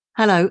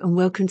Hello and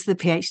welcome to the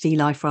PhD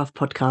Life Raft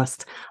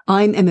podcast.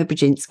 I'm Emma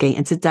Brzezinski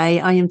and today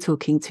I am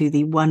talking to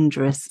the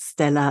wondrous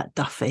Stella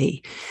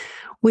Duffy.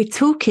 We're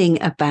talking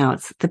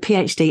about the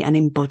PhD and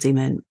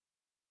embodiment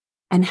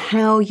and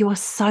how you are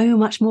so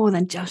much more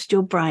than just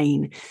your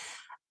brain,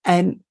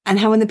 and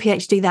how in the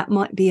PhD that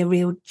might be a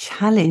real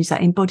challenge,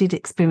 that embodied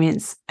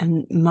experience,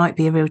 and might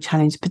be a real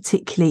challenge,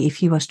 particularly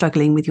if you are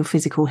struggling with your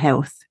physical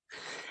health.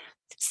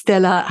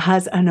 Stella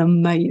has an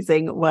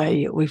amazing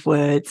way with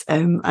words,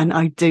 and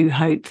I do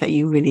hope that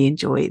you really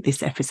enjoy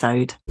this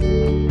episode.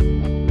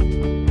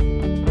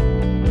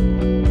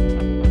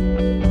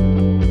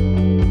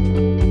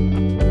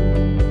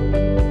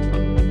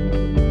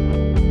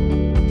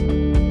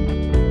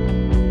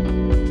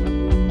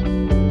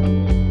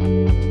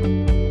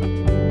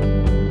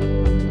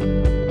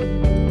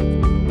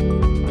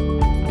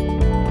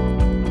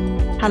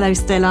 Hello,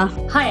 Stella.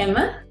 Hi,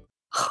 Emma.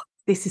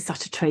 This is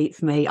such a treat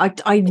for me. I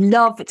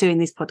love doing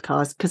this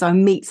podcast because I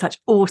meet such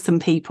awesome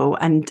people,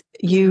 and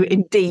you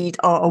indeed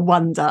are a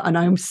wonder. And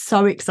I'm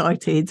so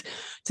excited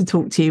to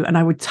talk to you. And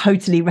I would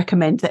totally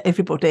recommend that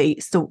everybody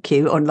stalk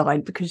you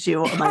online because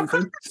you're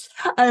amazing.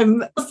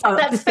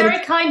 That's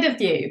very kind of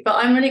you, but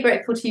I'm really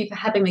grateful to you for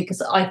having me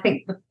because I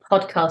think the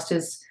podcast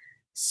is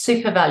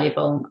super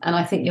valuable. And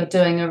I think you're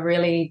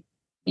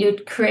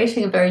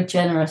creating a very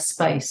generous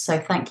space. So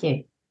thank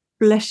you.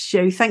 Bless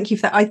you. Thank you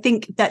for that. I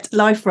think that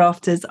Life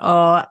Rafters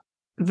are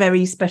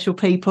very special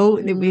people.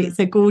 It's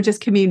a gorgeous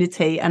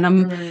community, and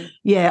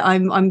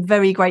I'm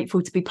very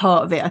grateful to be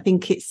part of it. I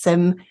think it's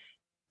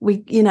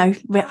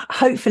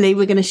hopefully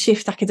we're going to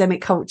shift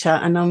academic culture,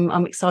 and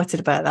I'm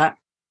excited about that.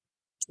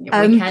 We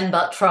can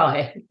but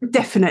try.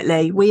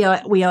 Definitely, we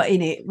are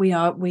in it. We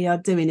are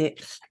doing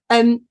it.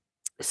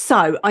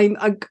 So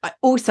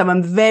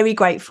I'm very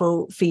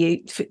grateful for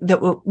you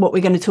what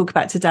we're going to talk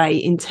about today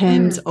in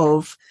terms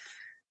of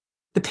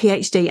the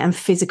PhD and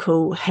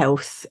physical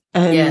health,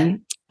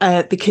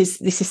 because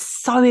this is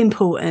so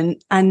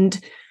important. And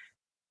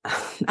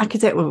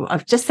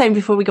I've just saying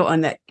before we got on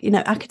that,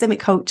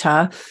 academic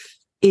culture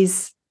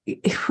is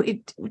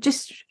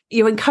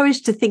you're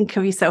encouraged to think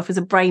of yourself as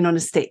a brain on a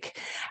stick,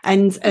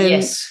 and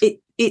this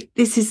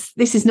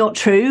is not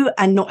true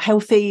and not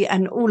healthy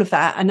and all of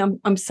that. And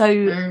I'm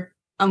so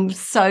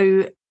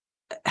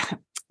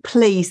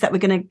pleased that we're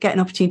going to get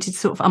an opportunity to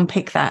sort of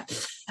unpick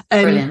that.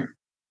 Brilliant.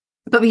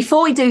 But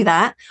before we do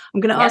that,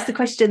 I'm going to ask the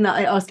question that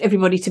I ask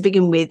everybody to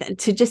begin with,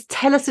 to just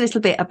tell us a little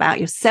bit about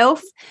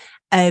yourself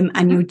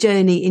and your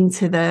journey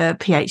into the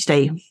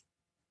PhD.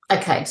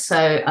 Okay,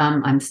 so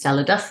I'm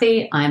Stella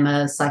Duffy. I'm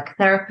a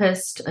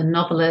psychotherapist, a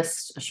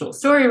novelist, a short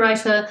story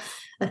writer,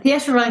 a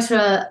theatre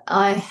writer.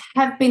 I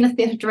have been a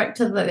theatre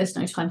director, though there's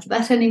no time for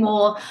that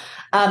anymore.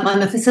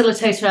 I'm a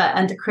facilitator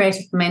and a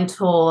creative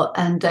mentor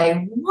and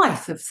a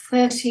wife of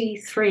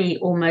 33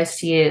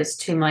 almost years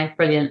to my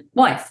brilliant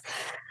wife.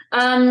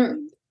 How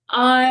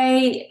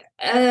did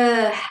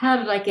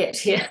I get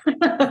here?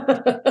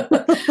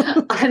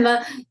 I'm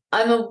a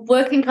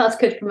working class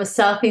kid from a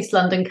southeast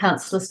London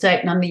council estate,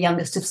 and I'm the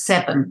youngest of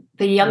 7.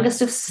 The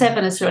youngest of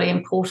 7 is really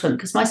important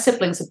because my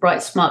siblings are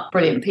bright, smart,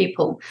 brilliant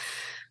people,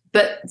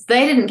 but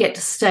they didn't get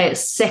to stay at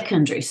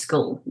secondary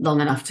school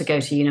long enough to go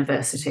to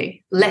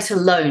university, let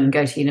alone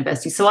go to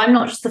university. So I'm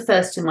not just the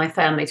first in my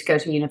family to go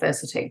to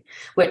university,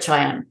 which I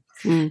am.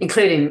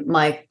 Including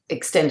my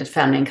extended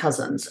family and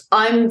cousins.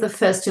 I'm the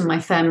first in my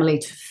family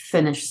to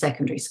finish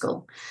secondary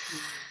school.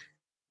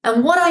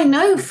 And what I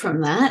know from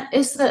that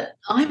is that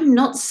I'm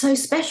not so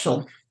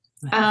special.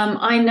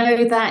 I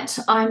know that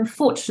I'm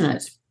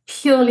fortunate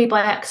purely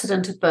by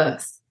accident of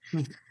birth.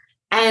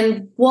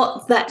 And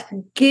what that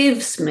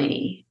gives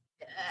me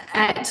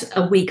at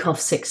a week off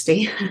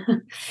 60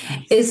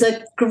 is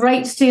a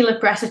great deal of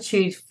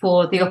gratitude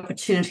for the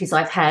opportunities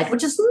I've had,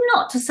 which is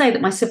not to say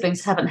that my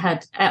siblings haven't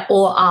had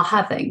or are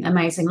having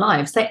amazing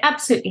lives. They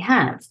absolutely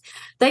have.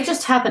 They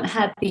just haven't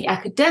had the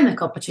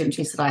academic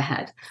opportunities that I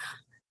had.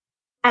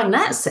 And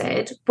that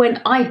said,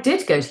 when I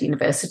did go to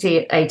university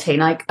at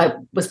 18, I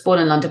was born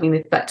in London. We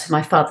moved back to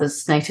my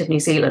father's native New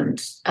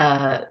Zealand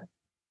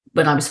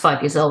when I was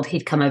 5 years old.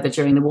 He'd come over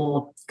during the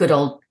war, good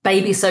old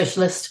baby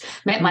socialist,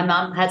 met my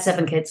mum, had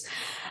 7 kids.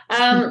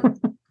 And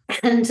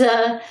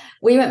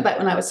we went back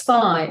when I was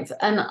 5.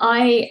 And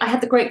I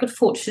had the great good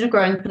fortune of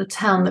growing up in a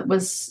town that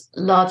was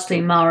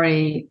largely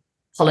Maori,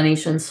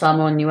 Polynesian,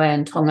 Samoan, Niue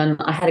and Tongan.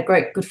 I had a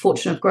great good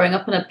fortune of growing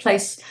up in a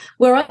place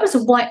where I was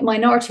a white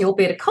minority,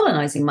 albeit a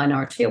colonising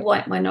minority, a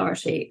white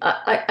minority.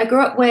 I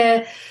grew up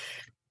where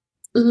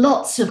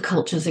lots of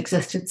cultures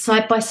existed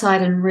side by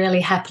side and really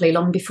happily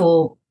long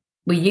before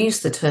we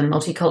used the term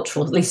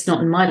multicultural, at least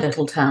not in my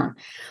little town.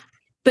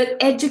 But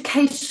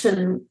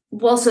education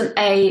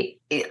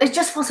it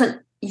just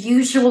wasn't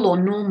usual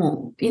or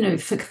normal,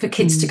 for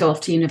kids to go off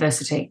to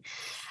university.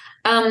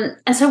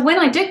 And so when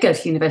I did go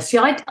to university,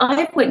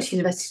 I went to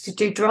university to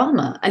do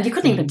drama, and you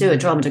couldn't even do a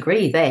drama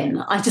degree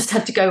then. I just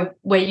had to go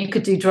where you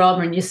could do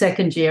drama in your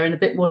second year and a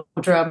bit more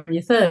drama in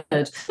your third.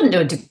 I didn't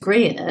do a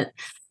degree in it.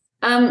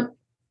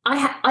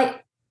 I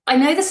I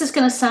know this is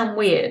going to sound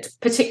weird,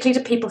 particularly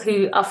to people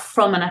who are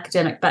from an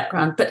academic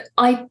background, but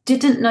I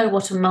didn't know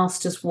what a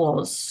master's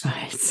was.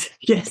 Right.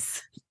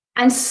 Yes.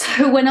 And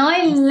so when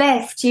I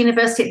left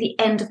university at the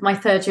end of my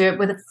third year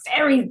with a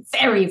very,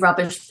 very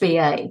rubbish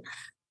BA,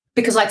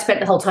 because I'd spent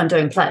the whole time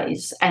doing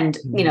plays and,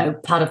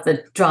 part of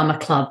the drama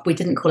club, we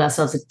didn't call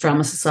ourselves a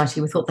drama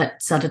society. We thought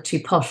that sounded too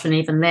posh. And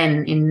even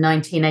then, in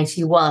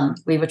 1981,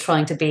 we were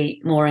trying to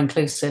be more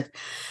inclusive.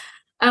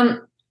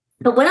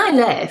 But when I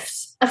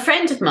left, a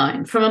friend of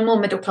mine from a more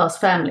middle-class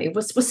family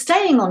was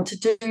staying on to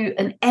do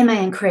an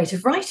MA in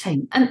creative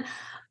writing. And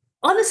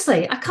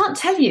honestly, I can't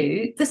tell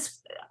you this.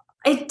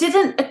 It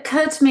didn't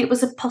occur to me it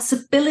was a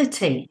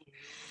possibility.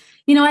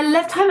 I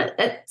left home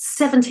at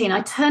 17.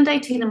 I turned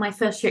 18 in my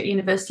first year at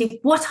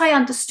university. What I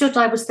understood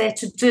I was there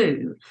to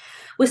do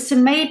was to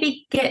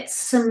maybe get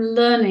some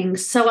learning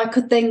so I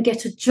could then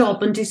get a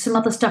job and do some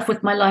other stuff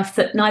with my life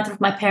that neither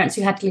of my parents,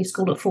 who had to leave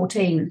school at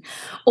 14,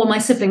 or my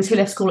siblings who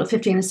left school at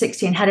 15 and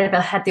 16 had ever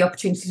had the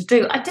opportunity to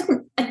do. I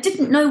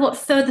didn't know what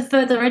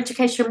further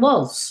education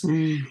was.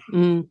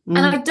 And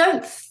I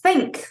don't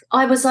think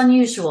I was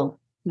unusual.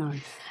 No.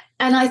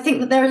 And I think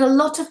that there are a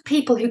lot of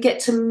people who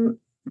get to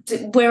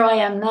where I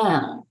am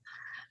now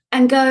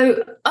and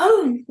go,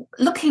 oh,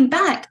 looking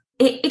back,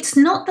 it's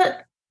not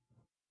that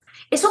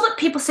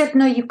people said,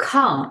 no, you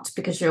can't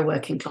because you're a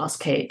working class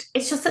kid.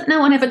 It's just that no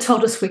one ever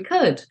told us we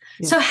could.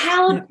 Yeah. So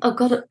oh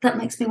God, that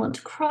makes me want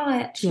to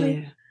cry, actually.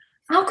 Yeah.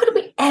 How could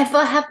we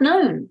ever have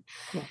known?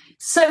 Yeah.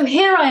 So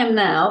here I am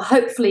now,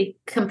 hopefully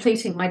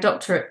completing my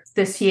doctorate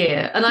this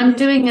year. And I'm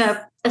doing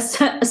a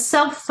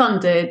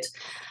self-funded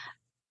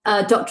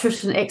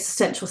doctorate in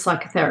existential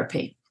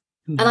psychotherapy.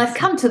 Mm-hmm. And I've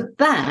come to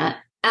that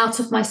out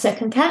of my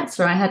second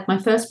cancer. I had my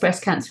first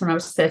breast cancer when I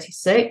was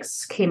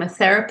 36.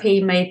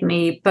 Chemotherapy made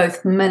me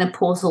both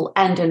menopausal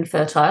and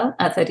infertile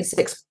at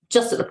 36,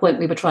 just at the point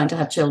we were trying to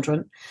have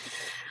children.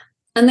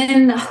 And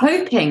then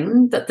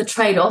hoping that the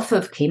trade-off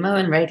of chemo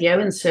and radio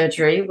and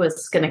surgery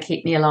was going to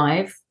keep me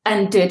alive,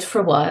 and did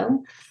for a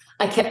while.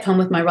 I kept on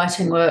with my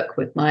writing work,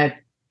 with my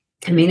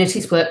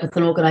communities work, with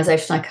an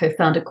organisation I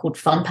co-founded called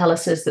Fun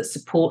Palaces that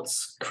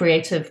supports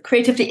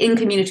creativity in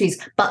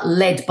communities, but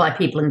led by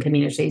people in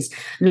communities,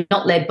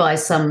 not led by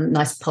some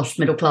nice posh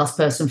middle class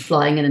person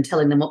flying in and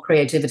telling them what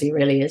creativity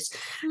really is.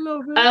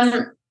 Love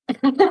it.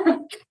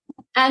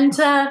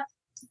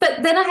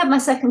 But then I had my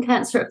second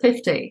cancer at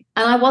 50,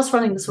 and I was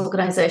running this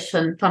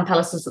organisation, Fun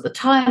Palaces, at the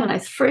time, and I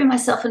threw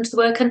myself into the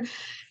work. And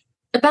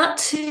about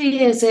 2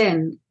 years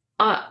in,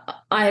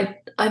 I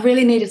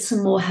really needed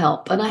some more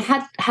help, and I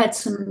had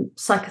some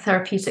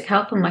psychotherapeutic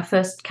help on my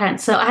first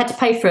cancer. I had to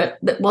pay for it.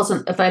 That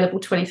wasn't available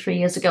 23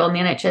 years ago on the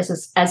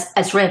NHS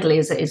as readily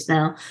as it is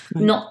now.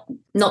 Mm.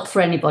 Not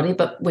for anybody,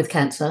 but with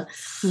cancer.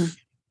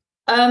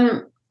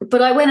 Mm.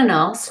 But I went and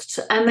asked,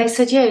 and they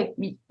said, yeah,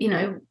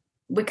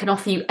 we can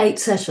offer you 8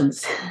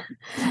 sessions.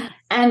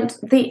 And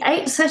the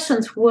 8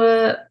 sessions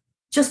were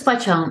just by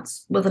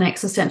chance with an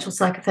existential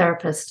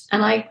psychotherapist.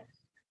 And I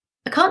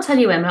can't tell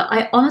you, Emma,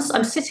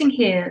 I'm sitting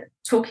here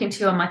talking to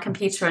you on my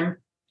computer, and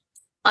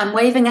I'm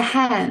waving a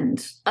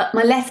hand,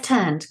 my left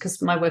hand,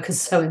 because my work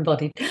is so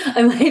embodied.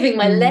 I'm waving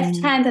my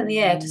left hand in the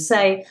air to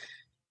say,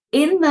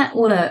 in that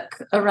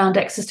work around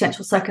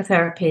existential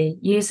psychotherapy,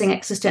 using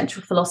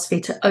existential philosophy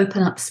to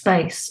open up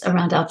space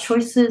around our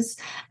choices,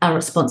 our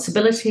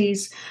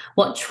responsibilities,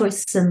 what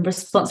choice and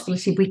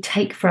responsibility we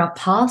take for our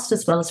past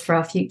as well as for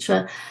our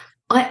future,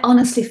 I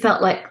honestly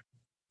felt like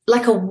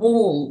a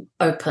wall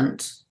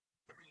opened.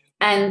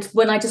 And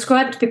when I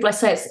describe it to people, I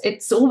say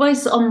it's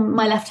always on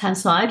my left-hand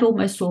side,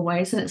 almost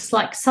always. And it's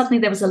like suddenly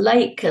there was a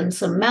lake and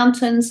some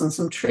mountains and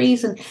some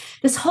trees and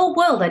this whole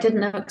world I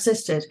didn't know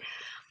existed.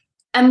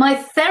 And my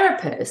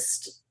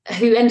therapist,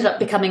 who ended up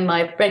becoming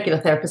my regular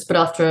therapist, but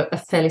after a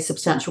fairly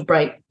substantial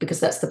break, because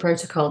that's the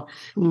protocol,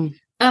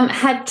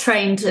 had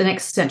trained in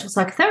existential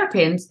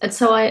psychotherapy. And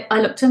so I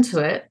looked into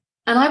it.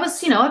 And I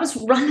was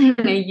running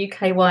a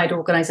UK-wide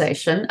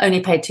organisation,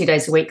 only paid 2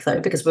 days a week, though,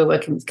 because we're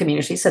working with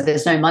communities, so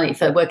there's no money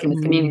for working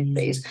with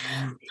communities,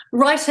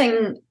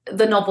 writing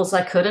the novels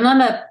I could. And I'm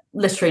a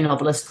literary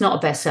novelist,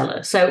 not a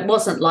bestseller. So it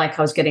wasn't like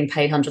I was getting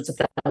paid hundreds of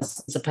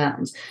thousands of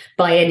pounds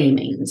by any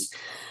means.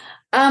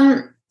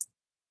 And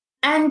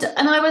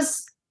I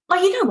was,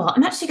 well, you know what?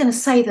 I'm actually going to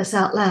say this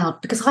out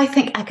loud, because I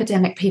think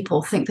academic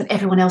people think that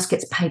everyone else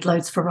gets paid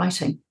loads for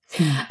writing.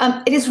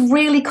 It is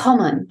really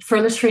common for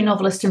a literary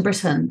novelist in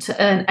Britain to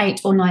earn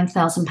 £8,000 or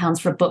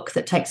 £9,000 for a book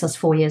that takes us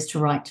 4 years to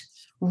write.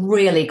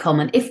 Really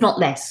common, if not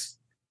less.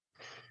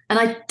 And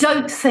I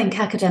don't think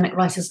academic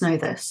writers know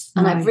this.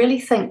 And I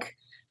really think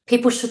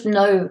people should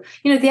know,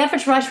 the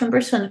average writer in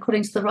Britain,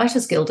 according to the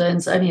Writers Guild,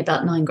 earns only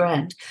about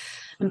 £9,000.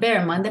 And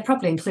bear in mind, they're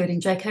probably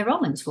including J.K.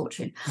 Rowling's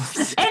fortune.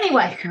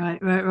 Anyway.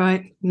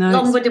 Right. No,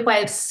 long-winded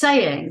way of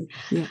saying,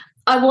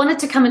 I wanted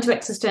to come into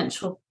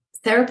existential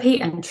therapy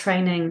and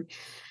training.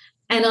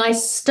 And I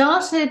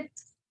started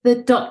the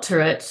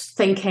doctorate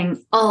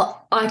thinking,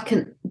 I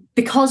can,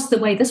 because the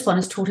way this one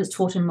is taught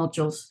in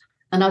modules.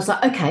 And I was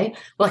like, okay,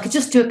 well, I could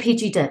just do a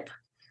PG dip.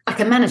 I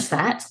can manage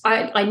that.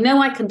 I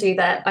know I can do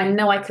that. I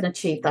know I can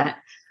achieve that.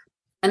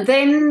 And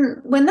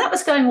then when that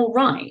was going all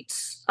right,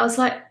 I was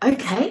like,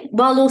 okay,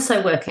 while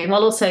also working,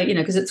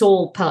 because it's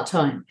all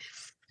part-time.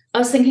 I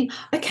was thinking,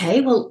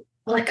 okay, well,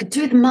 I could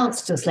do the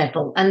master's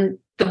level. And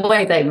the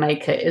way they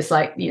make it is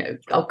like,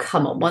 oh,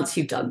 come on, once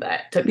you've done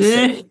that, don't be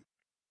silly.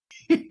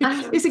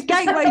 It's a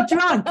gateway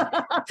drug.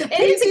 It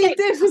is you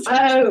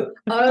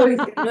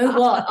know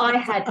what? I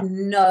had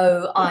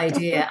no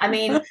idea. I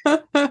mean,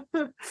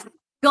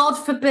 God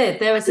forbid,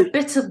 there was a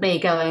bit of me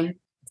going,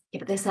 yeah,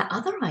 but there's that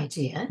other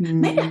idea.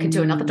 Maybe I could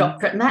do another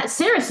doctorate in that.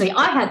 Seriously,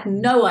 I had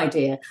no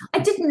idea. I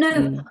didn't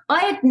know. I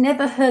had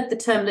never heard the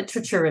term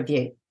literature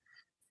review.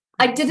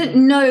 I didn't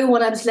know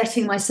what I was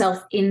letting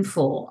myself in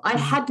for. I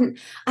hadn't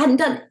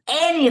done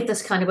any of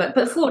this kind of work.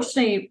 But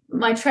fortunately,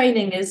 my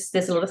training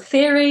there's a lot of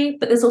theory,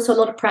 but there's also a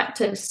lot of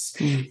practice.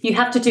 You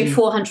have to do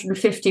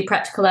 450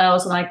 practical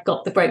hours. And I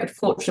got the great good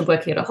fortune of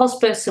working at a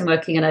hospice and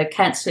working in a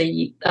cancer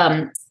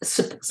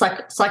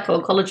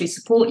psycho-oncology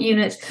support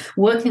unit,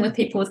 working with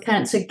people with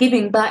cancer,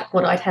 giving back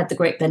what I'd had the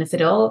great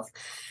benefit of.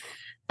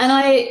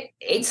 And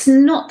it's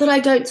not that I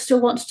don't still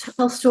want to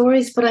tell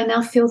stories, but I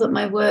now feel that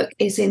my work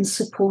is in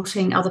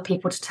supporting other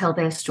people to tell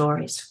their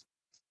stories.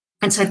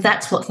 And so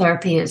that's what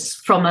therapy is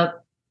from a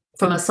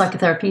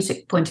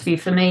psychotherapeutic point of view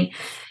for me,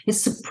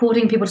 is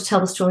supporting people to tell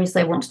the stories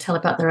they want to tell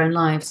about their own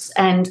lives.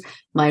 And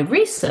my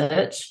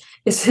research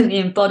is in the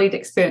embodied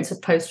experience of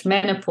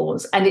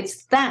postmenopause. And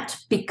it's that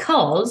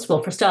because,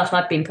 well, for a start,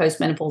 I've been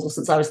postmenopausal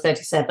since I was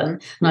 37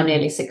 and I'm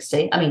nearly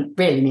 60. I mean,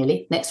 really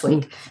nearly next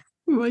week.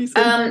 Amazing.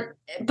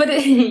 But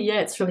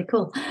it's really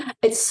cool.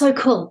 It's so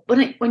cool.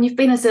 When you've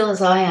been as ill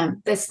as I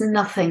am, there's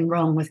nothing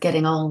wrong with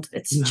getting old.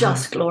 It's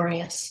just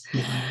glorious.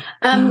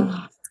 And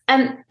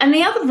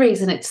the other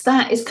reason it's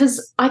that is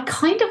because I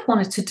kind of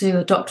wanted to do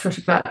a doctorate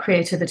about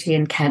creativity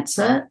in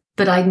cancer,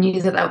 but I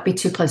knew that would be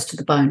too close to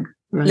the bone,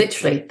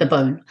 literally the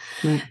bone.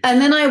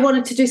 And then I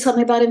wanted to do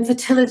something about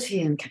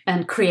infertility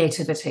and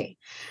creativity.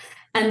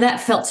 And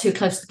that felt too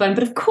close to the bone.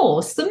 But of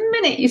course, the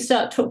minute you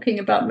start talking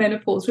about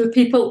menopause with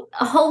people,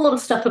 a whole lot of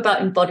stuff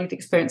about embodied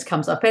experience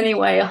comes up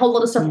anyway. A whole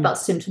lot of stuff about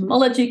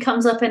symptomology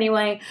comes up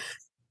anyway.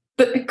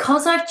 But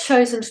because I've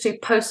chosen to do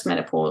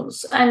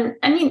postmenopause, and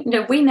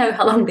we know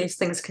how long these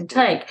things can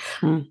take.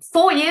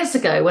 4 years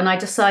ago, when I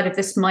decided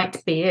this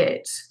might be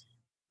it,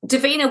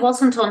 Davina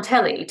wasn't on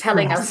telly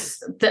telling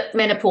us that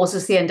menopause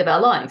is the end of our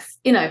life.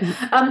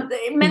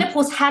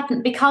 Menopause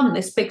hadn't become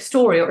this big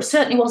story, or it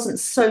certainly wasn't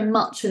so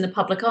much in the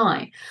public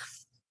eye.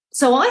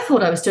 So I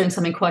thought I was doing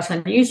something quite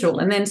unusual,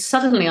 and then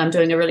suddenly I'm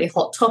doing a really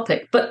hot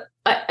topic. But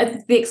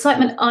the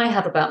excitement I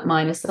have about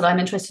mine is that I'm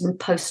interested in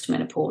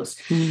postmenopause.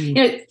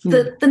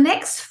 The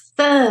next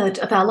third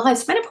of our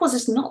lives, menopause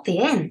is not the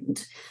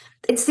end.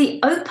 It's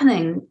the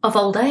opening of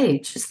old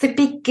age. It's the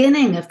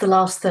beginning of the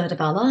last third of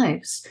our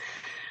lives.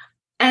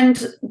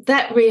 And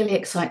that really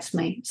excites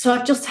me. So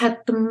I've just had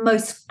the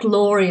most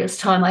glorious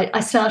time. I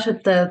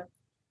started the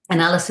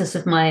analysis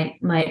of my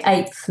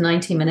 8th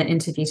 90-minute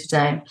interview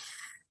today.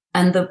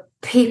 And the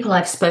people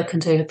I've spoken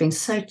to have been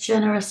so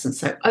generous and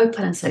so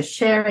open and so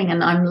sharing.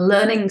 And I'm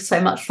learning so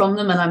much from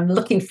them. And I'm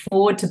looking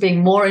forward to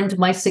being more into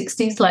my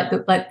 60s, like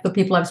the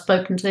people I've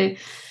spoken to.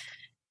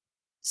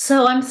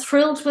 So I'm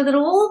thrilled with it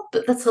all.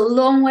 But that's a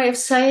long way of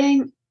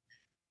saying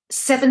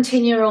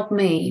 17-year-old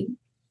me,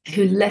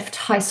 who left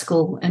high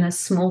school in a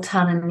small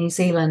town in New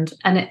Zealand.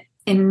 And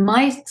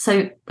so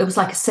it was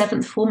like a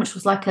 7th form, which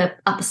was like a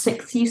upper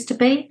 6th used to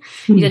be.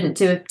 You didn't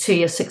do a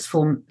 2-year 6th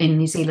form in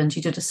New Zealand,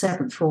 you did a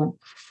 7th form.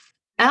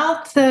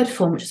 Our 3rd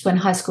form, which is when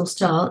high school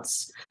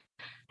starts,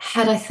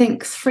 had, I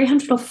think,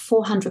 300 or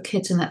 400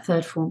 kids in that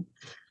 3rd form.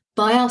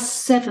 By our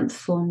 7th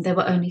form, there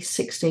were only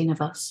 16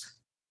 of us,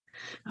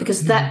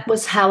 because that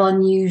was how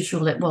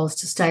unusual it was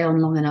to stay on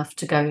long enough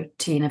to go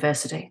to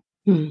university.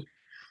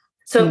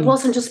 So it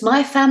wasn't just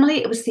my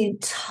family, it was the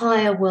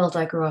entire world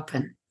I grew up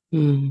in.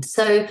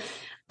 So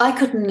I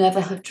could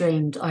never have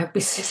dreamed I'd be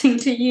sitting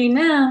to you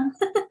now,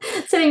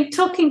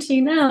 talking to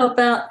you now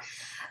about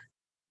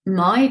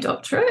my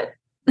doctorate.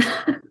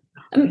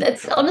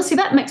 Honestly,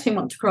 that makes me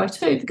want to cry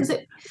too, because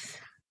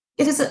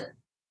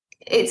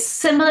it's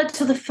similar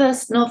to the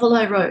first novel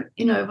I wrote,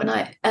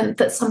 and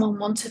that someone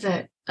wanted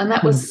it. And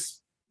that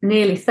was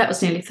nearly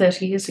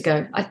 30 years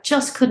ago. I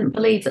just couldn't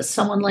believe that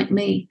someone like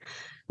me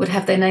would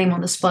have their name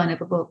on the spine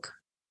of a book,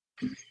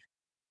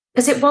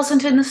 because it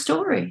wasn't in the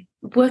story.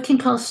 Working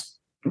class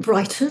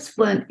writers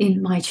weren't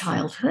in my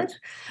childhood.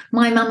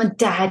 My mum and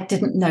dad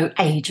didn't know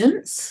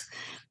agents.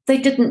 They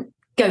didn't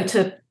go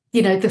to,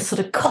 the sort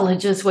of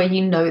colleges where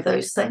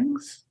those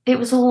things. It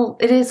is all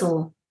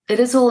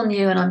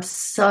new. And I'm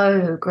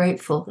so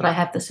grateful that I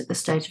have this at this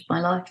stage of my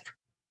life.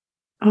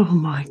 Oh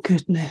my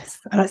goodness.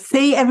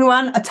 See,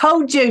 everyone, I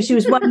told you she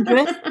was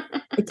wondrous.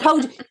 I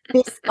told you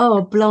this.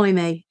 Oh,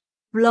 blimey.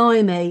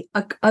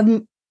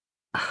 I'm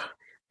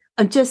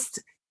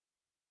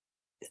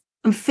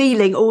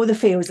feeling all the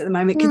feels at the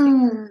moment,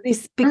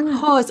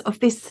 because of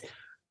this.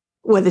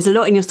 Well, there's a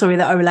lot in your story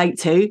that I relate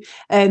to,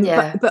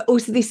 but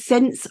also this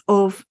sense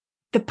of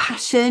the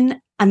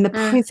passion and the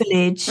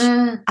privilege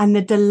and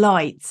the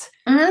delight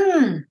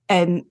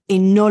in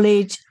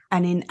knowledge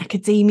and in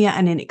academia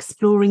and in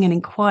exploring and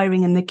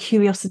inquiring and the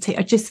curiosity.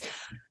 I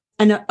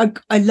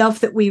love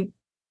that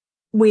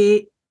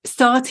we're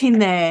starting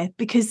there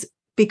because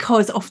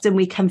often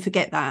we can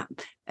forget that.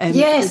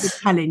 Yes. The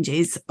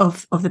challenges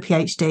of the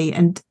PhD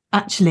and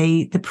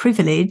actually the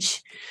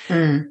privilege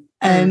and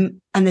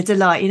the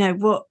delight.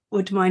 What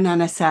would my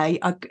nana say?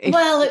 Absolutely.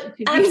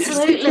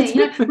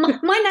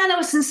 My nana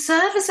was in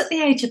service at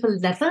the age of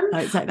 11. Oh,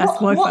 exactly. That's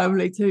my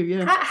family too.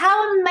 Yeah.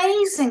 How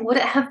amazing would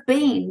it have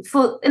been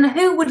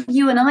who would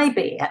you and I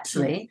be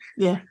actually?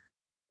 Yeah.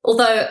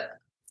 Although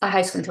I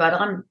hasten to add,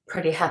 I'm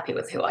pretty happy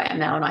with who I am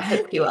now, and I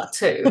hope you are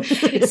too.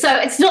 So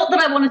it's not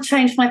that I want to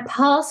change my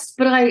past,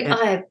 but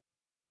I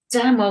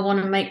damn well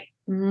want to make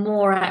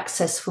more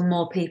access for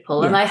more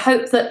people. Yeah. And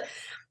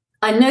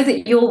I know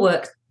that your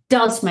work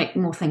does make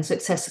more things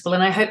accessible,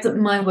 and I hope that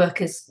my work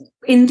is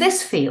in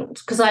this field,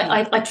 because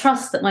I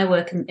trust that my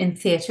work in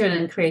theatre and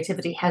in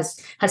creativity has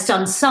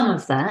done some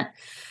of that,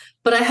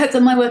 but I hope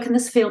that my work in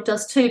this field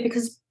does too,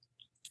 because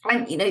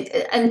and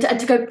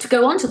to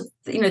go on to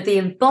the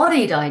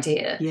embodied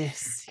idea.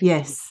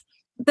 Yes.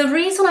 The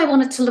reason I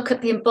wanted to look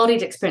at the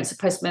embodied experience of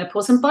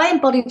postmenopause, and by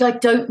embodied I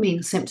don't mean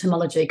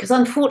symptomology, because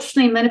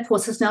unfortunately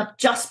menopause has now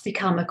just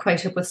become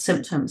equated with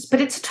symptoms, but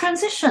it's a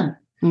transition.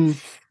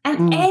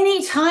 And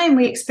any time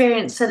we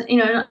experience,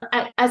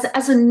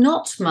 as a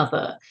not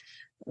mother,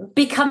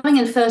 becoming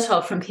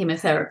infertile from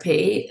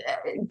chemotherapy,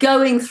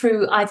 going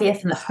through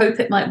IVF in the hope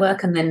it might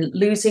work, and then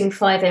losing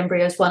 5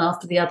 embryos one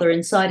after the other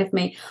inside of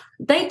me,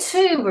 they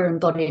too were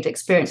embodied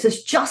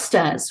experiences, just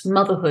as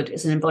motherhood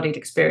is an embodied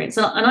experience.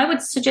 And I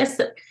would suggest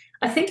that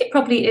I think it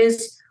probably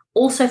is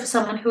also for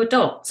someone who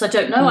adopts. I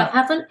don't know, I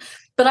haven't,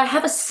 but I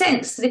have a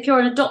sense that if you're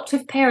an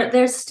adoptive parent,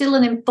 there's still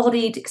an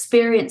embodied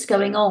experience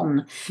going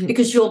on,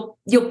 because your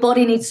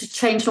body needs to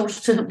change in order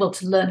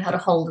to learn how to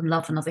hold and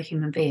love another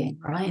human being,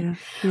 right?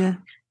 Yeah.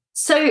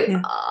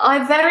 So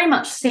I very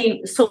much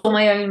saw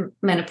my own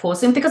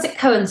menopause, and because it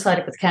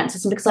coincided with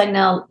cancers, and because I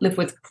now live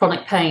with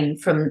chronic pain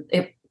from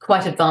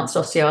quite advanced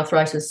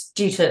osteoarthritis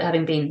due to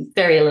having been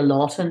very ill a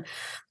lot and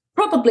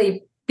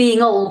probably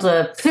being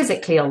older,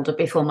 physically older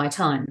before my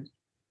time.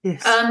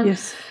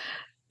 Yes.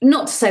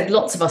 Not to say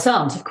lots of us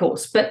aren't, of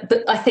course, but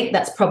I think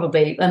that's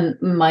probably,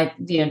 and my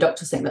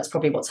doctors think that's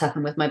probably what's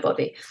happened with my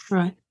body.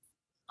 Right.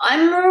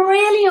 I'm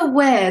really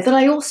aware that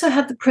I also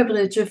have the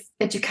privilege of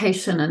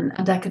education and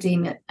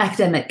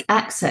academic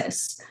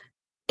access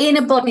in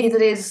a body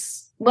that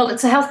is, well,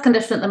 it's a health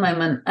condition at the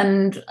moment,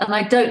 and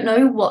I don't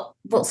know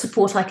what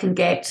support I can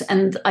get,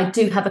 and I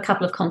do have a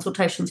couple of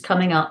consultations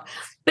coming up.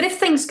 But if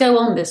things go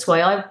on this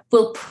way, I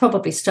will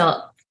probably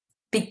start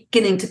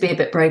beginning to be a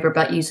bit braver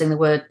about using the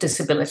word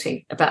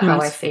disability about how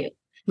I feel.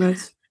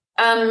 Right.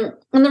 And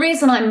the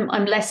reason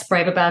I'm less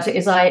brave about it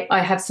is I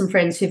have some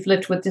friends who've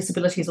lived with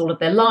disabilities all of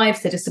their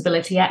lives. They're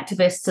disability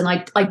activists, and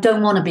I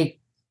don't want to be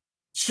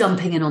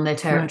jumping in on their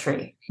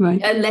territory,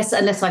 right. unless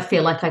I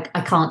feel like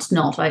I can't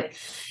not.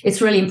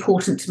 It's really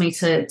important to me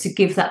to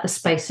give that the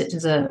space it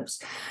deserves.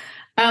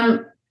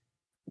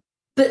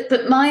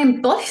 But my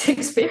embodied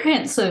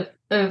experience of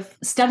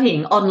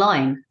studying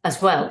online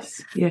as well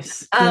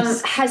yes.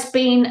 has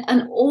been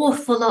an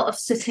awful lot of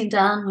sitting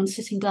down when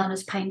sitting down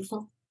is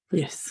painful.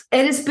 Yes.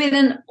 It has been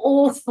an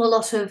awful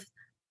lot of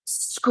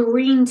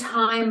screen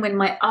time when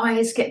my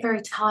eyes get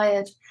very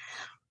tired.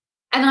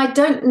 And I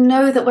don't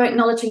know that we're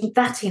acknowledging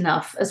that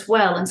enough as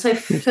well. And so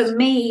for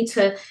me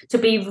to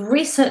be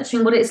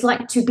researching what it's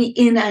like to be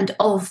in and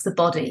of the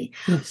body,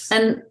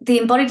 and the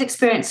embodied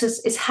experience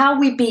is how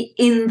we be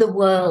in the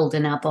world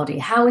in our body.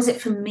 How is it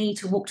for me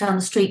to walk down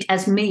the street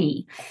as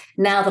me,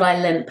 now that I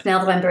limp, now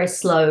that I'm very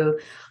slow,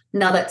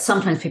 now that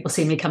sometimes people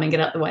see me come and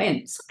get out the way,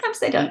 and sometimes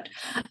they don't.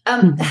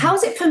 How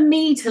is it for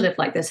me to live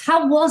like this?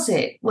 How was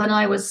it when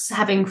I was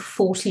having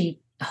 40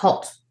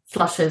 hot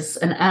flushes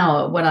an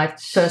hour when I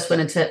first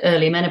went into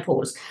early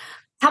menopause?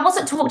 How was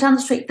it to walk down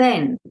the street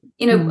then?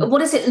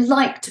 What is it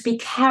like to be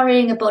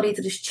carrying a body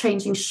that is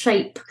changing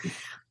shape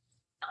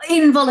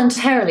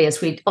involuntarily,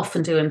 as we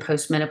often do in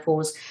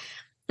postmenopause?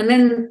 And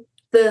then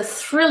the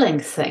thrilling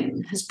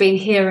thing has been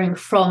hearing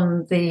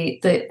from the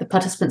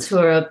participants who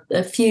are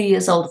a few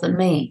years older than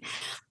me,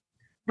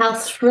 how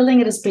thrilling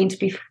it has been to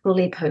be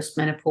fully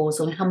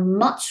postmenopausal, and how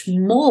much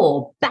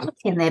more back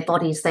in their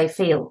bodies they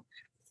feel.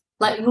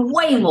 Like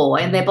way more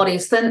in their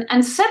bodies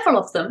and several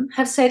of them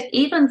have said,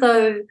 even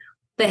though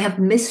they have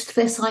missed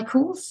their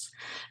cycles,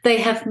 they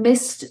have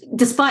missed,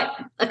 despite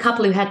a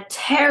couple who had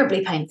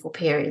terribly painful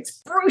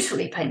periods,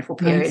 brutally painful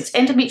periods,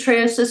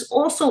 endometriosis,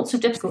 all sorts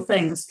of difficult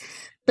things,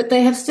 but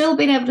they have still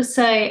been able to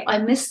say, I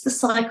missed the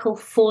cycle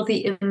for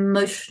the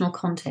emotional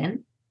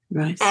content.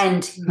 Right.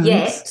 And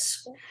yet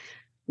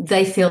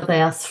they feel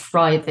they are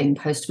thriving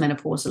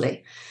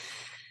postmenopausally.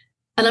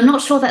 And I'm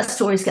not sure that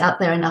stories get out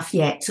there enough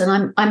yet.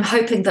 And I'm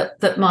hoping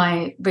that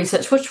my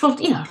research, which will,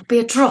 be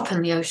a drop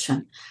in the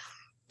ocean.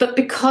 But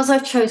because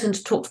I've chosen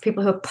to talk to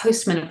people who are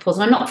postmenopausal,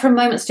 and I'm not for a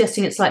moment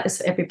suggesting it's like this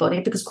for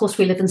everybody, because of course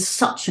we live in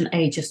such an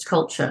ageist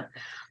culture.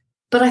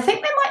 But I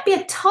think there might be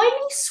a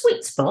tiny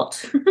sweet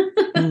spot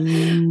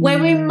where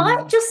we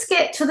might just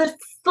get to the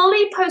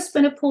fully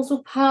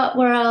postmenopausal part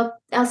where our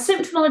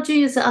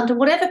symptomology is under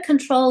whatever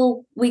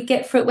control we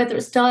get for it, whether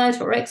it's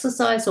diet or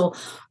exercise or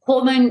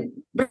hormone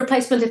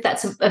replacement, if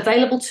that's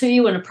available to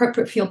you and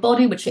appropriate for your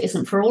body, which it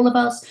isn't for all of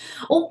us,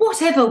 or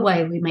whatever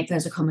way we make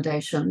those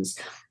accommodations,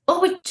 or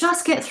we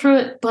just get through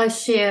it by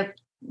sheer,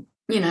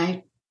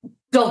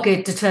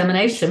 dogged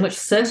determination, which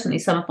certainly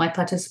some of my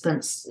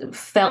participants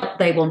felt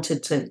they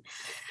wanted to.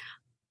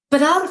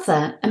 But out of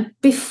that, and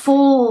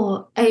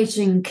before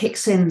aging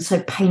kicks in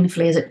so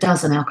painfully as it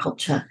does in our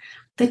culture,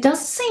 there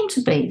does seem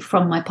to be,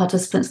 from my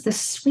participants, this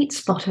sweet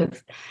spot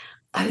of,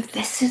 oh,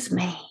 this is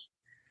me.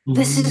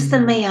 This is the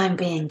me I'm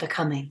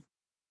becoming.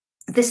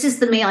 This is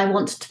the me I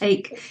want to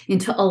take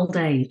into old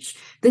age.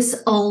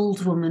 This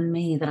old woman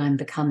me that I'm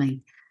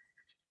becoming.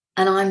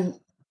 And I'm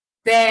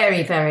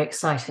very, very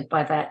excited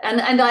by that.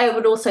 And I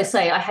would also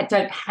say I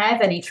don't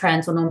have any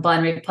trans or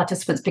non-binary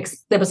participants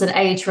because there was an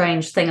age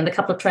range thing, and the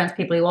couple of trans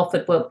people who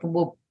offered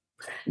were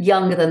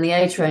younger than the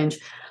age range.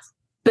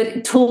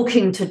 But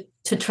talking to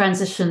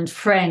transitioned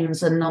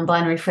friends and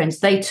non-binary friends,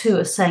 they too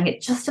are saying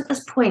it just at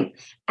this point,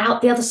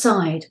 out the other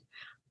side,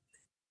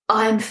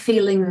 I'm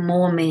feeling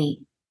more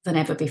me than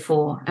ever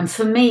before. And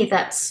for me,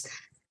 that's,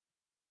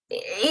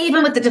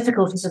 even with the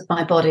difficulties of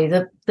my body,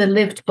 the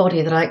lived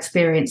body that I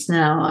experience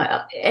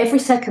now, every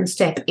second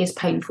step is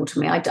painful to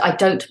me. I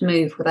don't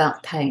move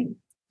without pain.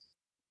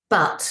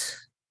 But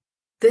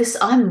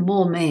I'm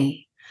more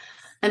me.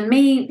 And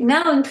me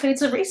now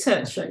includes a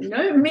researcher,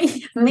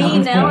 me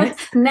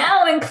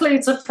now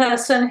includes a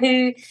person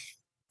who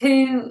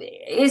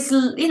is,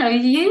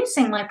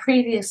 using my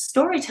previous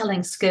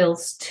storytelling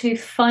skills to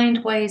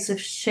find ways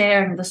of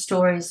sharing the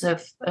stories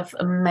of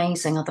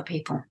amazing other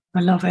people.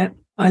 I love it.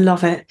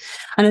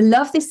 And I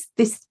love this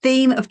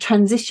theme of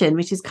transition,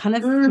 which is kind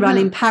of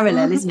running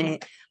parallel, isn't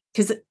it?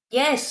 Because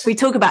yes, we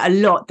talk about a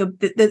lot, the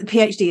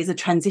PhD is a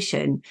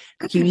transition.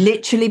 You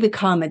literally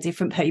become a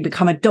different person. You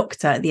become a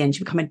doctor at the end.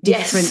 You become a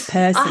different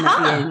person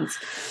at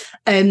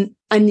the end.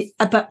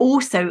 But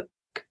also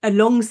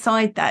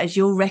alongside that, as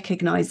you're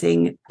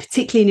recognizing,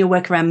 particularly in your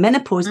work around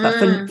menopause,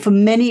 but for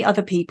many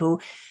other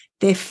people,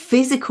 their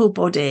physical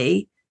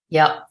body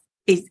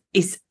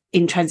is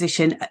in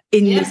transition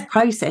in this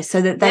process,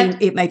 so that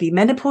it may be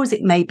menopause,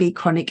 it may be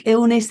chronic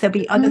illness, there'll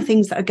be other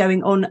things that are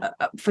going on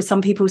for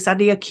some people,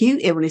 sadly acute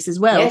illness as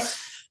well.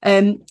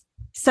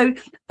 So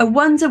I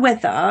wonder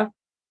whether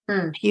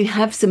you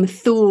have some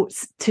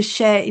thoughts to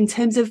share in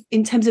terms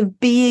of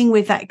being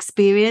with that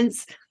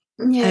experience,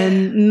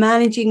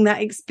 managing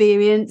that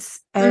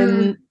experience,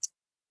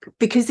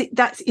 because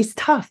it's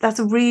tough. That's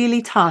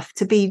really tough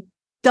to be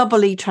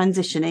doubly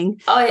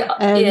transitioning,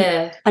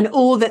 and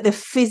all that the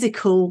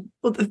physical,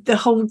 the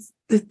whole,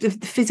 the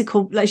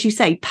physical, as you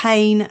say,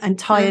 pain and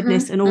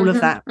tiredness and all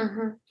of that.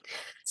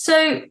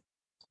 So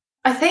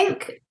I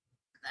think,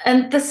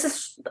 and this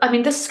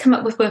has come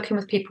up with working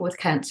with people with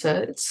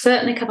cancer. It's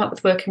certainly come up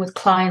with working with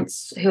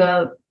clients who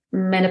are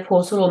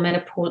menopausal or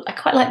menopause. I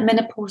quite like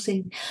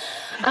menopausing.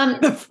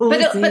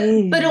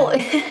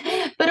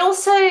 But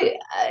also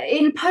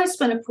in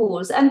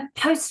postmenopause and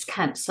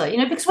post-cancer,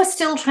 because we're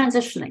still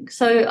transitioning.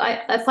 So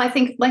if I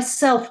think of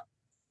myself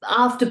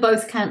after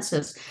both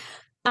cancers,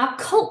 our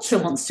culture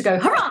wants to go,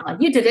 hurrah,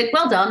 you did it,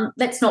 well done,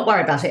 let's not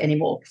worry about it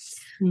anymore.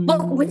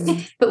 But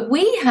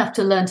we have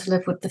to learn to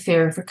live with the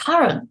fear of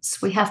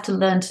recurrence. We have to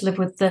learn to live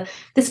with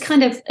this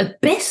kind of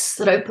abyss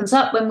that opens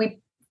up when we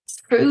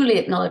truly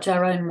acknowledge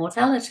our own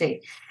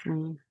mortality.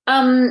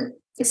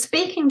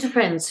 Speaking to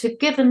friends who've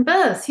given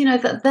birth,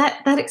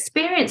 that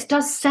experience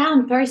does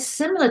sound very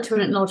similar to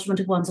an acknowledgement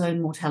of one's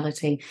own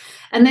mortality.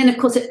 And then, of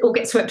course, it all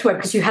gets swept away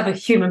because you have a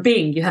human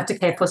being you have to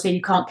care for, so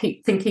you can't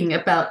keep thinking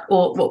about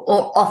or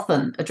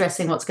often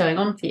addressing what's going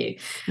on for you.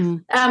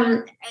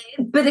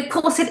 But, of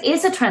course, it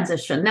is a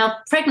transition. Now,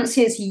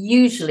 pregnancy is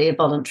usually a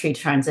voluntary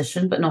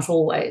transition, but not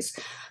always.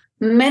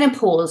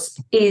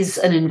 Menopause is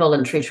an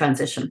involuntary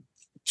transition,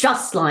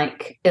 just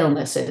like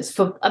illness is.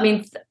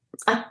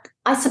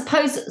 I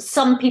suppose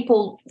some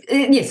people,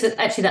 yes,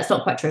 actually that's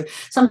not quite true.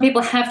 Some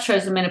people have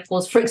chosen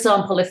menopause. For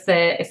example, if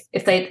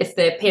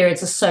their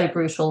periods are so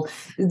brutal,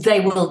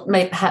 they will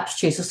perhaps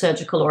choose a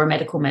surgical or a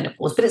medical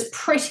menopause. But it's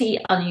pretty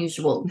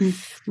unusual.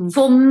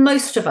 For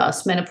most of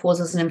us,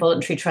 menopause is an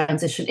involuntary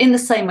transition, in the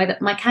same way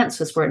that my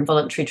cancers were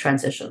involuntary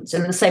transitions,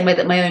 in the same way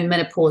that my own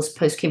menopause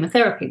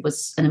post-chemotherapy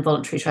was an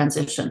involuntary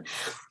transition.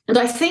 And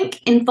I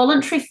think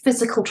involuntary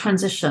physical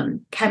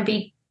transition can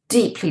be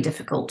deeply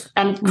difficult,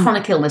 and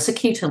chronic illness,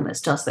 acute illness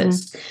does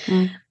this.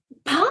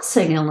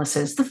 Passing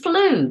illnesses, the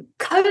flu,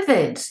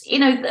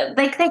 COVID,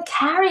 they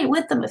carry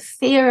with them a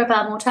fear of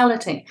our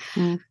mortality.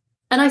 And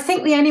I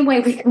think the only way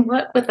we can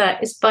work with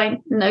that is by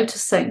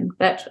noticing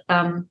that,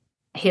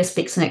 here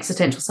speaks an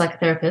existential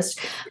psychotherapist,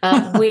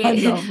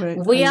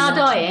 we are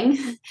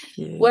dying.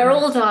 We're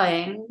all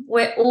dying.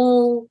 We're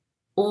all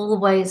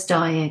always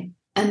dying.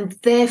 And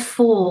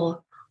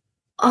therefore,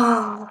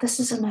 this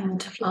is a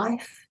moment of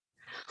life.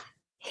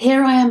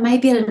 Here I am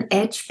maybe at an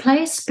edge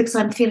place because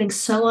I'm feeling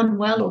so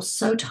unwell or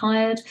so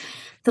tired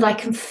that I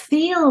can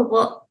feel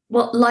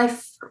what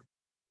life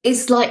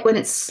is like when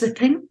it's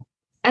slipping.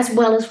 as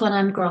well as when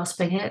I'm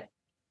grasping it,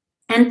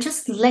 and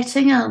just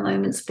letting our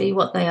moments be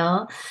what they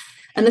are.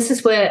 And this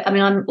is where, I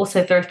mean, I'm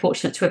also very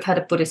fortunate to have had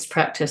a Buddhist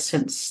practice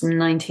since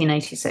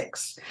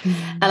 1986.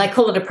 And I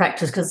call it a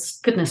practice because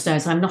goodness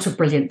knows I'm not a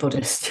brilliant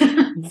Buddhist.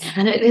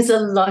 And it is a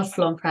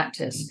lifelong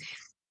practice.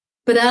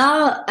 But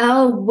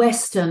our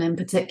Western, in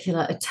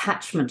particular,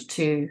 attachment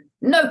to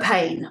no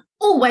pain,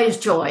 always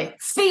joy,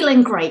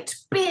 feeling great,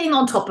 being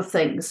on top of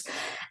things,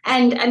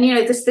 and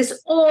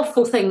this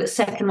awful thing that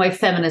second wave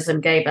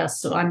feminism gave us.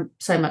 So I'm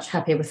so much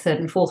happier with third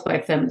and fourth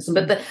wave feminism,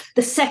 but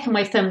the second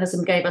wave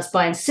feminism gave us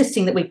by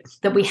insisting that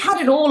we had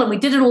it all and we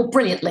did it all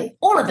brilliantly,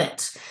 all of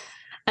it.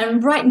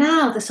 And right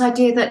now, this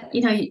idea that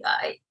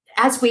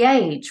as we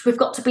age, we've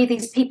got to be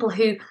these people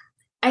who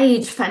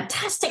age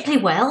fantastically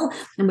well,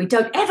 and we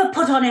don't ever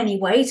put on any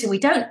weight, and we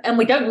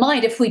don't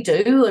mind if we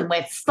do, and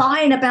we're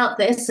fine about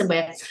this, and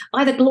we're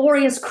either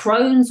glorious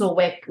crones or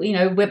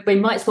we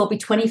might as well be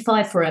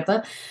 25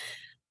 forever.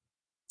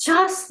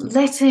 Just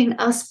letting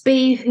us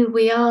be who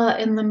we are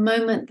in the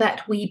moment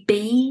that we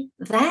be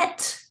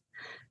that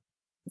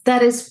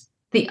is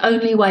the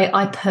only way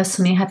I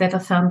personally have ever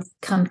found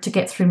come to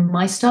get through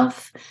my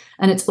stuff.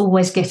 And it's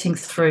always getting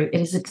through.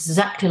 It is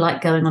exactly like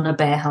going on a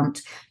bear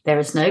hunt. There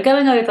is no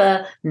going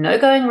over, no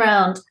going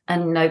round,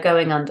 and no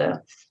going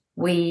under.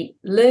 We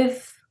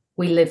live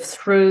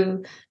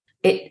through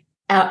it,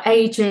 our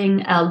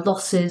aging, our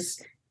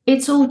losses.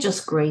 It's all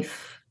just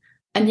grief.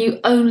 And you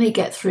only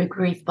get through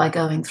grief by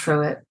going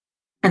through it.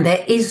 And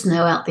there is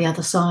no out the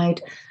other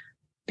side,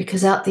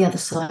 because out the other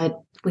side,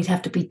 we'd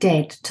have to be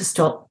dead to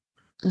stop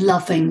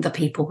loving the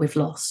people we've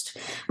lost.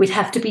 We'd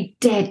have to be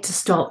dead to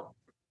stop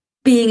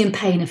being in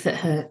pain if it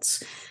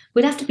hurts.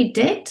 We'd have to be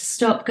dead to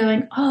stop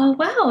going, oh,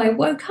 wow, I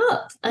woke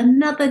up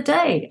another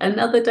day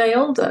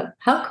older.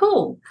 How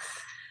cool.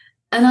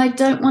 And I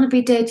don't want to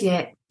be dead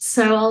yet.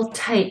 So I'll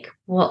take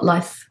what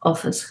life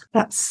offers.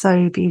 That's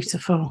so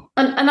beautiful.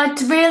 And I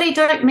really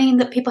don't mean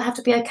that people have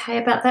to be okay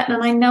about that.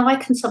 And I know I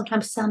can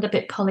sometimes sound a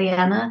bit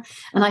Pollyanna,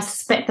 and I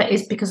suspect that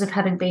is because of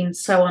having been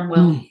so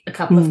unwell a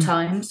couple of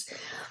times.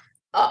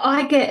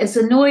 I get as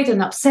annoyed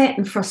and upset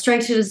and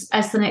frustrated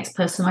as the next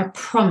person, I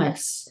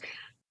promise.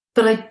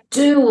 But I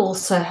do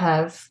also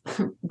have,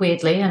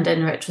 weirdly and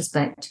in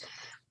retrospect,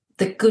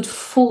 the good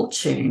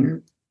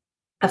fortune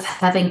of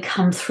having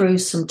come through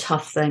some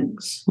tough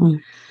things.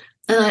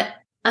 And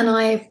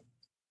I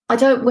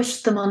don't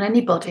wish them on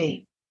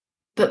anybody,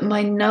 but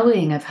my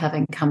knowing of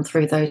having come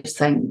through those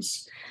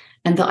things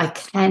and that I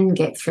can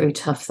get through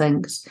tough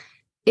things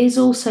is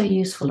also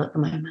useful at the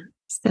moment.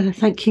 Stella,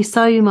 thank you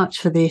so much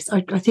for this.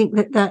 I think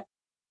that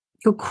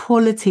your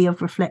quality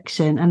of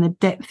reflection and the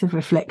depth of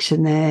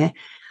reflection there,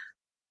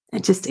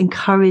 and just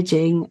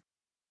encouraging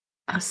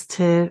us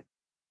to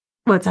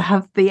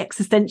have the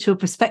existential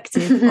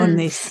perspective on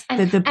this,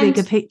 the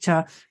bigger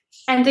picture.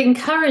 And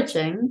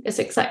encouraging is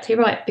exactly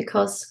right,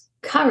 because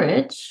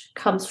courage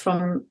comes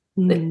from,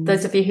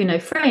 those of you who know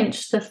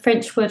French, the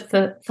French word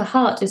for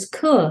heart is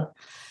cœur.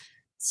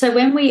 So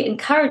when we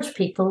encourage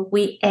people,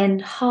 we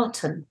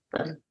enhearten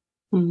them.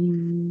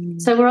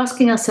 So we're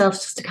asking ourselves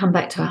just to come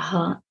back to our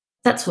heart.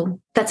 That's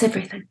all. That's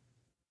everything.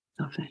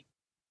 Lovely.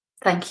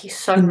 Thank you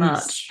so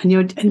much. And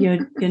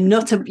you're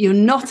not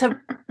a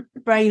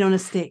brain on a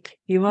stick.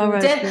 You are.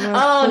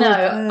 I'm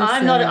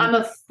not. I'm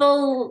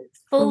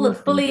a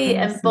fully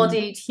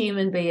embodied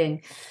human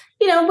being.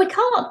 We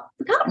can't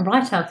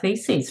write our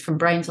theses from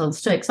brains on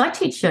sticks. I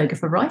teach yoga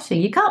for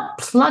writing. You can't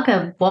plug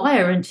a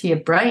wire into your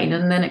brain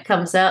and then it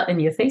comes out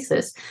in your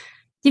thesis.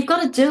 You've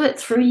got to do it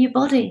through your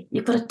body.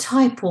 You've got to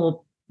type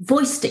or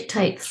voice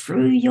dictate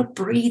through your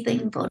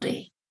breathing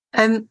body.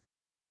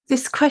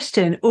 This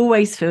question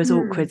always feels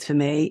awkward for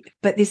me,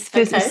 but this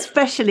feels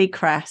especially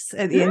crass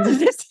at the end of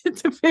this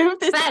interview.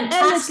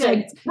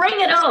 Fantastic.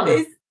 Bring it on.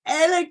 This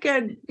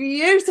elegant,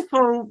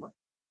 beautiful.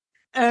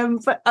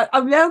 But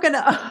I'm now going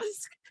to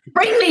ask.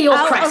 Bring me your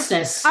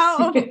crassness.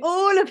 Out of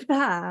all of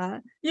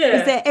that,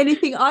 is there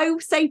anything? I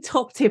will say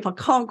top tip. I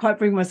can't quite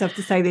bring myself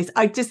to say this.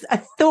 I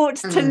thought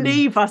to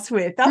leave us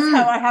with. That's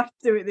how I have to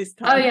do it this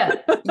time.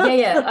 Oh,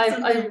 yeah.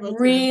 I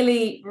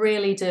really,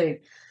 really do.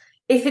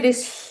 If it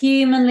is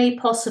humanly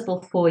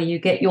possible for you,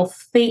 get your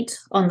feet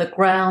on the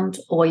ground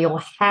or your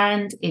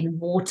hand in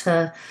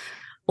water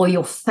or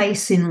your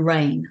face in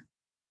rain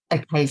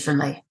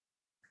occasionally.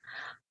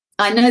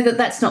 I know that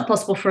that's not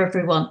possible for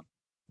everyone,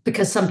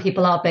 because some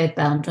people are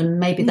bedbound and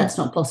maybe that's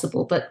not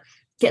possible, but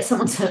get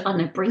someone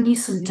to, bring you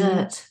some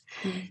dirt.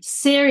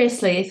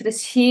 Seriously, if it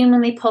is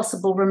humanly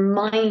possible,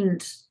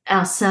 remind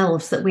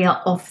ourselves that we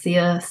are of the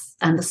earth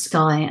and the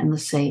sky and the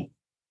sea.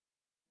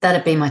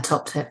 That'd be my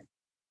top tip.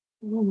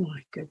 Oh,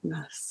 my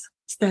goodness.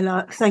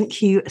 Stella,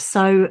 thank you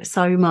so,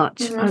 so much.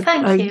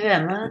 Thank you,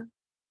 Emma.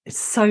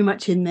 So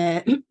much in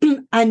there.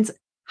 And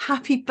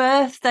happy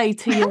birthday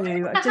to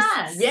you.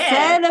 Just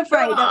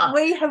celebrate that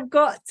we have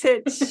got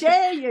to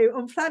share you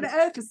on planet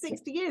Earth for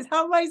 60 years.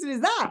 How amazing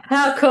is that?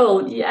 How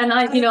cool. And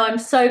I'm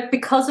so,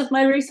 because of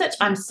my research,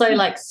 I'm so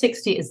like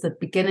 60 is the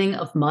beginning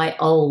of my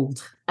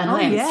old. And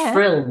I am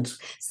thrilled.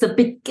 It's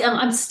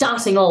I'm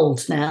starting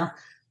old now.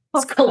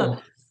 It's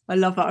cool. I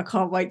love it. I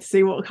can't wait to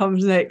see what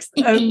comes next.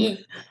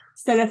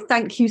 Stella,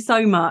 thank you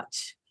so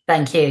much.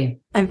 Thank you.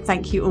 And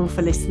thank you all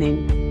for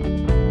listening.